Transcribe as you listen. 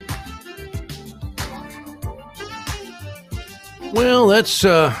Well, that's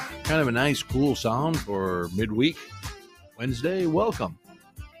kind of a nice, cool sound for midweek Wednesday. Welcome.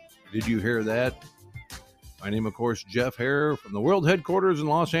 Did you hear that? My name, of course, Jeff Hare from the world headquarters in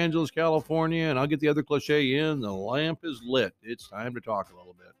Los Angeles, California, and I'll get the other cliche in. The lamp is lit. It's time to talk a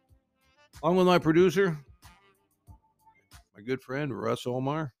little bit. Along with my producer, my good friend, Russ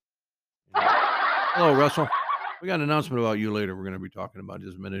Omar. Hello, Russell. We got an announcement about you later. We're going to be talking about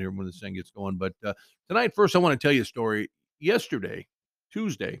just a minute here when this thing gets going. But tonight, first, I want to tell you a story. Yesterday,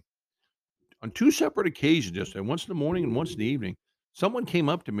 Tuesday, on two separate occasions yesterday, once in the morning and once in the evening, someone came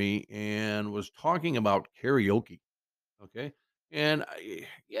up to me and was talking about karaoke. Okay.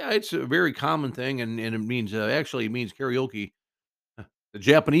 Yeah, it's a very common thing. And it means, actually, it means karaoke. The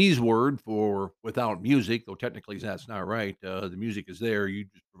Japanese word for without music, though technically that's not right. The music is there. You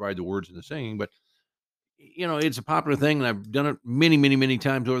just provide the words and the singing. But, it's a popular thing. And I've done it many, many, many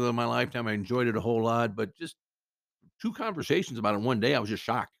times over my lifetime. I enjoyed it a whole lot. But just two conversations about it one day, I was just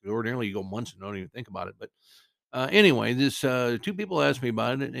shocked. Ordinarily, you go months and don't even think about it. But anyway, this two people asked me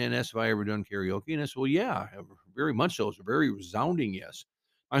about it and asked if I ever done karaoke, and I said, "Well, yeah, very much so." It's a very resounding yes.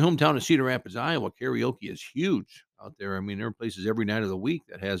 My hometown of Cedar Rapids, Iowa, karaoke is huge out there. I mean, there are places every night of the week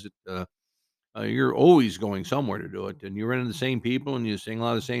that has it. You're always going somewhere to do it, and you run into the same people and you sing a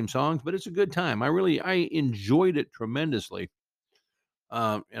lot of the same songs. But it's a good time. I enjoyed it tremendously,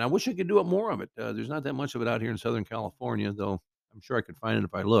 and I wish I could do it more of it. There's not that much of it out here in Southern California, though. I'm sure I could find it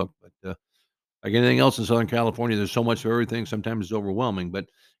if I look, but. Like anything else in Southern California, there's so much of everything, sometimes it's overwhelming, but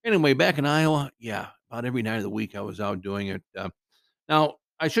anyway, back in Iowa, yeah, about every night of the week, I was out doing it, now,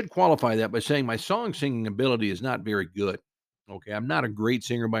 I should qualify that by saying my song singing ability is not very good, okay? I'm not a great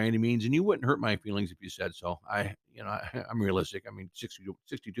singer by any means, and you wouldn't hurt my feelings if you said so. I'm realistic. I mean,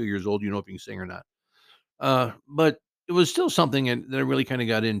 62 years old, you know if you can sing or not. But it was still something that I really kinda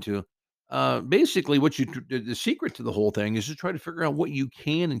got into. Basically, what you the secret to the whole thing is to try to figure out what you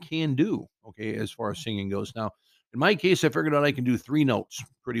can do, okay, as far as singing goes. Now, in my case, I figured out I can do 3 notes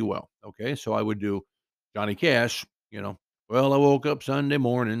pretty well, okay? So I would do Johnny Cash, "Well, I woke up Sunday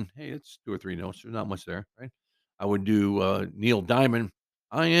morning." Hey, it's 2 or 3 notes, there's not much there, right? I would do, Neil Diamond,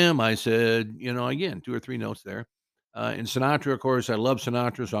 "I am," I said, again, 2 or 3 notes there. And Sinatra, of course, I love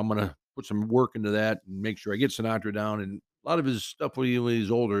Sinatra, so I'm gonna put some work into that and make sure I get Sinatra down, and a lot of his stuff when he's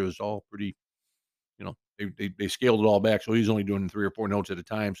older is all pretty, they scaled it all back, so he's only doing 3 or 4 notes at a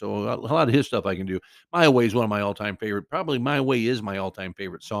time, so a lot of his stuff I can do. My Way is one of my all-time favorite probably My Way is my all-time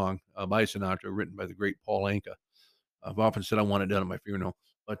favorite song, by Sinatra, written by the great Paul Anka. I've often said I want it done at my funeral,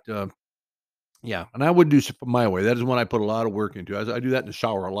 but, yeah, and I would do My Way. That is one I put a lot of work into. I do that in the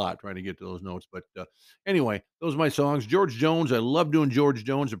shower a lot, trying to get to those notes. But anyway, those are my songs. George Jones, I love doing George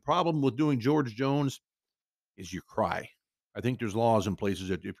Jones. The problem with doing George Jones is you cry. I think there's laws in places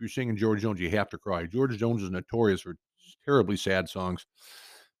that if you're singing George Jones, you have to cry. George Jones is notorious for terribly sad songs.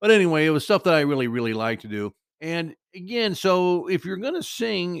 But anyway, it was stuff that I really, really like to do. And again, so if you're going to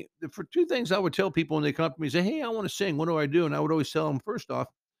sing, for two things I would tell people when they come up to me and say, "Hey, I want to sing. What do I do?" And I would always tell them, first off,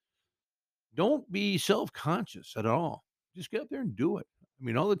 don't be self-conscious at all. Just get up there and do it. I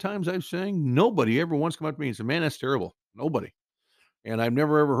mean, all the times I've sang, nobody ever once come up to me and said, "Man, that's terrible." Nobody. And I've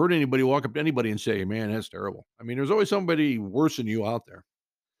never ever heard anybody walk up to anybody and say, "Man, that's terrible." I mean, there's always somebody worse than you out there.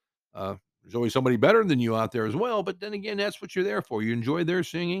 There's always somebody better than you out there as well. But then again, that's what you're there for. You enjoy their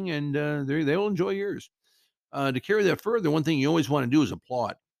singing, and they'll enjoy yours. To carry that further, one thing you always want to do is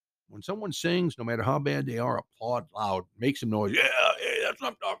applaud. When someone sings, no matter how bad they are, applaud loud, make some noise. Yeah, hey, that's what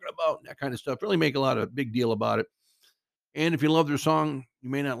I'm talking about. And that kind of stuff. Really make a lot of big deal about it. And if you love their song, you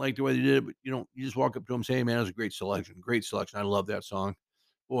may not like the way they did it, but you just walk up to them and say, "Hey, man, that was a great selection. Great selection. I love that song."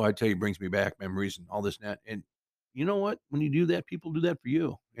 Boy, I tell you, it brings me back memories and all this and that. And you know what? When you do that, people do that for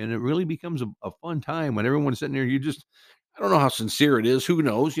you. And it really becomes a fun time when everyone's sitting there. I don't know how sincere it is. Who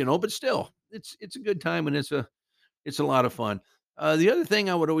knows, but still, it's a good time and it's a lot of fun. The other thing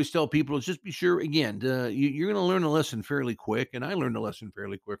I would always tell people is just be sure, again, you're going to learn a lesson fairly quick. And I learned a lesson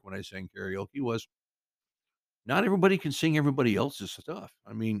fairly quick when I sang karaoke was not everybody can sing everybody else's stuff.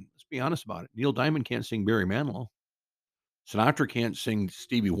 I mean, let's be honest about it. Neil Diamond can't sing Barry Manilow. Sinatra can't sing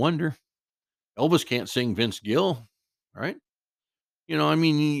Stevie Wonder. Elvis can't sing Vince Gill, right? I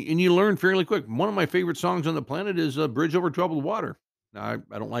mean, and you learn fairly quick. One of my favorite songs on the planet is Bridge Over Troubled Water. Now,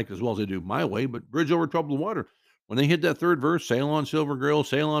 I don't like it as well as I do My Way, but Bridge Over Troubled Water. When they hit that third verse, Sail on Silver Girl,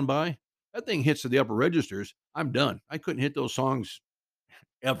 Sail on By, that thing hits to the upper registers. I'm done. I couldn't hit those songs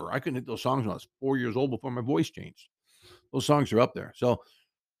ever. I couldn't hit those songs when I was 4 years old before my voice changed. Those songs are up there. So,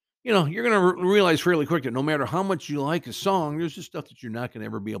 you're going to realize fairly quick that no matter how much you like a song, there's just stuff that you're not going to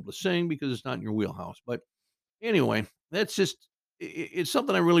ever be able to sing because it's not in your wheelhouse. But anyway, that's just it's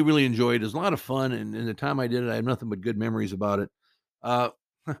something I really, really enjoyed. It was a lot of fun, and the time I did it, I have nothing but good memories about it. Uh,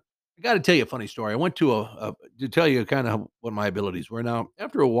 I got to tell you a funny story. I went to to tell you kind of what my abilities were. Now,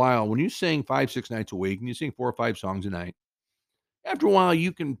 after a while, when you sing 5, 6 nights a week and you sing 4 or 5 songs a night, after a while,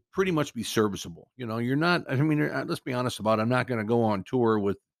 you can pretty much be serviceable. You're not. I mean, let's be honest about it. I'm not going to go on tour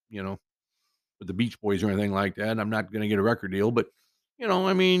with you know with the Beach Boys or anything like that. I'm not going to get a record deal, but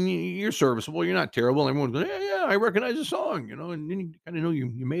I mean, you're serviceable. You're not terrible. Everyone's going, yeah, yeah, I recognize the song. And then you kind of know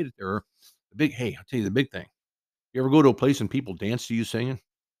you made it there. Hey, I'll tell you the big thing. You ever go to a place and people dance to you singing?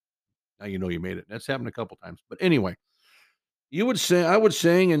 Now you know you made it. That's happened a couple times. But anyway, you would sing, I would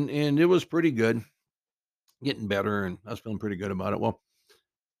sing, and it was pretty good, getting better, and I was feeling pretty good about it. Well,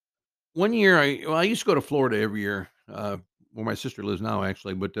 one year, I used to go to Florida every year, where my sister lives now,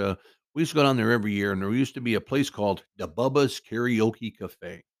 actually. But we used to go down there every year, and there used to be a place called the Bubba's Karaoke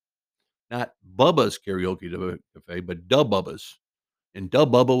Cafe, not Bubba's Cafe, but Da Bubba's, and Da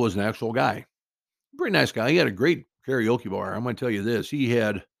Bubba was an actual guy, pretty nice guy. He had a great karaoke bar. I'm going to tell you this: he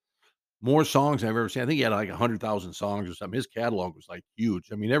had more songs than I've ever seen. I think he had like 100,000 songs or something. His catalog was like huge.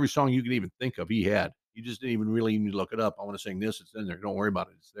 I mean, every song you could even think of, he had. You just didn't even really need to look it up. I want to sing this, it's in there. Don't worry about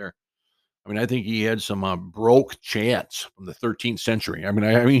it. It's there. I mean, I think he had some broke chants from the 13th century. I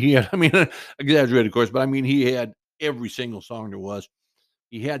mean, he had. I mean, exaggerated, of course, but I mean, he had every single song there was.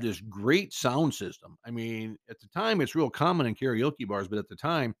 He had this great sound system. I mean, at the time, it's real common in karaoke bars, but at the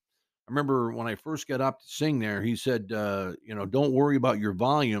time, I remember when I first got up to sing there, he said, don't worry about your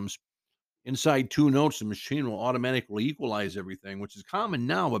volumes. Inside 2 notes, the machine will automatically equalize everything, which is common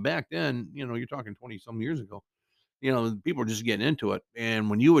now, but back then, you're talking 20 some years ago, people were just getting into it. And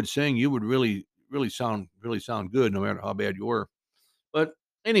when you would sing, you would really sound good no matter how bad you were. But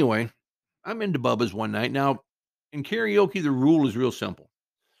anyway, I'm into Bubba's one night. Now, in karaoke, the rule is real simple.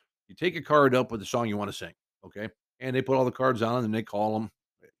 You take a card up with the song you want to sing, okay? And they put all the cards on and they call them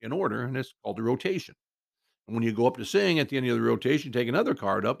in order, and it's called the rotation. And when you go up to sing at the end of the rotation, take another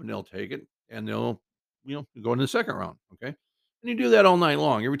card up and they'll take it and they'll, go into the second round. Okay. And you do that all night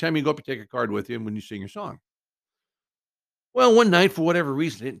long. Every time you go up, you take a card with you when you sing your song. Well, one night, for whatever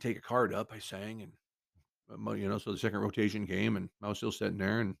reason, I didn't take a card up. I sang and, so the second rotation came and I was still sitting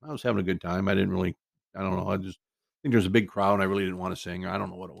there and I was having a good time. I didn't really, I don't know. I just think there's a big crowd. And I really didn't want to sing. I don't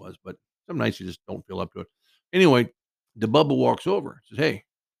know what it was, but some nights you just don't feel up to it. Anyway, the Bubba walks over, says, "Hey,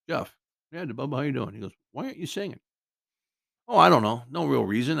 Jeff." "Yeah, the Bubba, how you doing?" He goes, "Why aren't you singing?" "Oh, I don't know. No real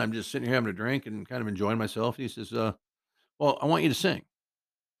reason. I'm just sitting here having a drink and kind of enjoying myself." He says, "Well, I want you to sing."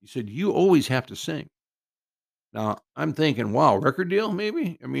 He said, "You always have to sing." Now, I'm thinking, wow, record deal,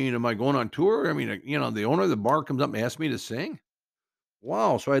 maybe? I mean, am I going on tour? I mean, the owner of the bar comes up and asks me to sing.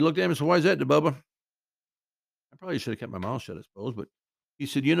 Wow. So I looked at him and said, "Why is that, Bubba?" I probably should have kept my mouth shut, I suppose. But he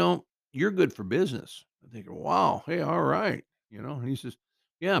said, "You're good for business." I'm thinking, wow, hey, all right. And he says,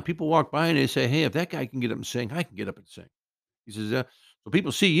 "Yeah, people walk by and they say, hey, if that guy can get up and sing, I can get up and sing." He says, "So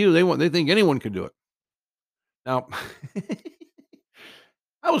people see you, they think anyone can do it." Now,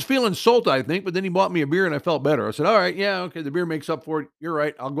 I was feeling insulted, I think, but then he bought me a beer and I felt better. I said, "All right, yeah, okay, the beer makes up for it. You're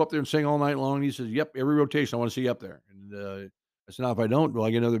right. I'll go up there and sing all night long." And he says, "Yep, every rotation, I want to see you up there." And I said, "Now, if I don't, do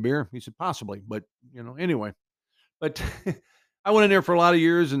I get another beer?" He said, "Possibly." But, anyway, but I went in there for a lot of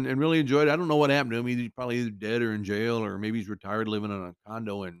years and really enjoyed it. I don't know what happened to him. He's probably either dead or in jail, or maybe he's retired living in a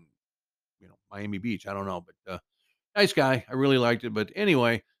condo in, Miami Beach. I don't know. But nice guy. I really liked it. But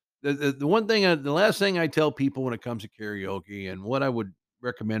anyway, the one thing, the last thing I tell people when it comes to karaoke and what I would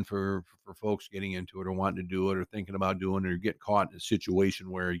recommend for folks getting into it or wanting to do it or thinking about doing it or get caught in a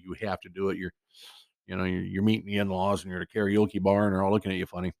situation where you have to do it, you're meeting the in-laws and you're at a karaoke bar and they're all looking at you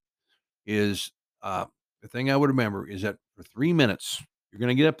funny, is the thing I would remember is that for 3 minutes, you're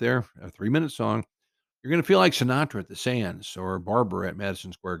going to get up there, a 3 minute song. You're going to feel like Sinatra at the Sands or Barbara at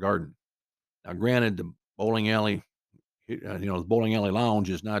Madison Square Garden. Now, granted, the bowling alley the bowling alley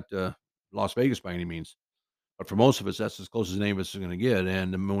lounge is not Las Vegas by any means, but for most of us, that's as close as any of us is going to get.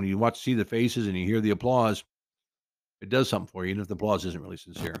 And when you see the faces and you hear the applause, it does something for you, even if the applause isn't really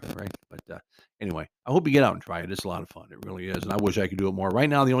sincere, right? But anyway, I hope you get out and try it. It's a lot of fun. It really is. And I wish I could do it more. Right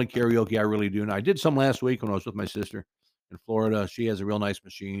now, the only karaoke I really do, and I did some last week when I was with my sister in Florida. She has a real nice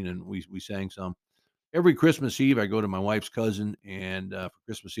machine, and we sang some. Every Christmas Eve, I go to my wife's cousin, and for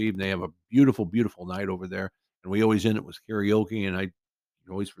Christmas Eve, they have a beautiful, beautiful night over there. And we always end it with karaoke. And I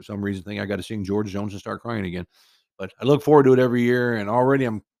always, for some reason, think I got to sing George Jones and start crying again. But I look forward to it every year. And already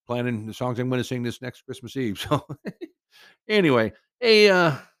I'm planning the songs I'm going to sing this next Christmas Eve. So anyway, hey,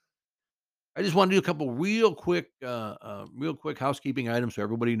 I just want to do a couple real quick housekeeping items so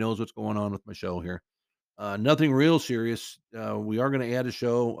everybody knows what's going on with my show here. Nothing real serious. We are going to add a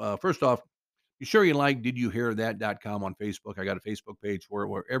show. First off, be sure you like didyouharethat.com on Facebook. I got a Facebook page for it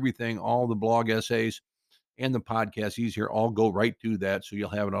where everything, all the blog essays, and the podcast easier all go right to that, so you'll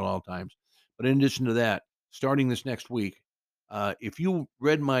have it at all times. But in addition to that, starting this next week, if you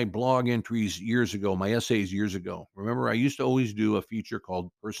read my blog entries years ago, my essays years ago, remember I used to always do a feature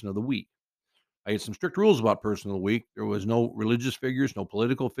called Person of the Week. I had some strict rules about Person of the Week. There was no religious figures, no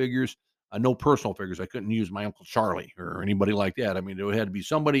political figures, no personal figures. I couldn't use my Uncle Charlie or anybody like that. I mean, there had to be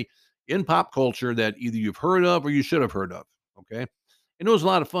somebody in pop culture that either you've heard of or you should have heard of. Okay. And it was a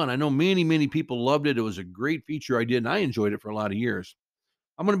lot of fun. I know many, many people loved it. It was a great feature I did, and I enjoyed it for a lot of years.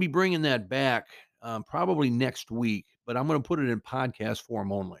 I'm going to be bringing that back probably next week, but I'm going to put it in podcast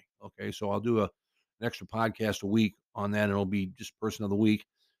form only. Okay. So I'll do an extra podcast a week on that, and it'll be just Person of the Week.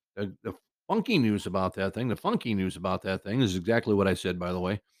 The funky news about that thing, the funky news about that thing is exactly what I said, by the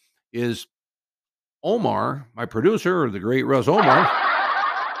way, is Omar, my producer, the great Russ Omar,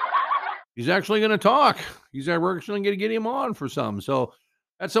 he's actually going to talk. We're actually going to get him on for some. So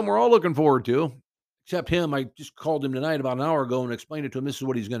that's something we're all looking forward to. Except him. I just called him tonight about an hour ago and explained it to him. This is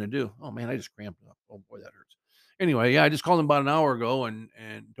what he's going to do. Oh, man, I just cramped up. Oh, boy, that hurts. Anyway, yeah, I just called him about an hour ago and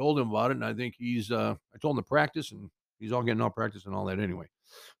told him about it. And I think I told him to practice, and he's all getting all practice and all that anyway.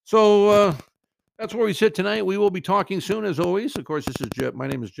 So that's where we sit tonight. We will be talking soon, as always. Of course, this is Jeff. My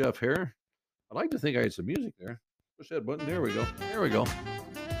name is Jeff Hare. I'd like to think I had some music there. Push that button. There we go. There we go.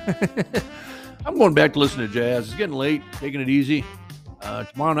 I'm going back to listen to jazz. It's getting late. Taking it easy.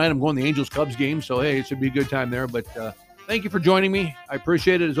 Tomorrow night, I'm going to the Angels-Cubs game. So, hey, it should be a good time there. But thank you for joining me. I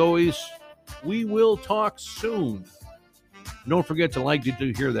appreciate it, as always. We will talk soon. Don't forget to like Did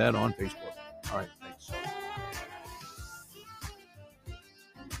You Hear That on Facebook. All right.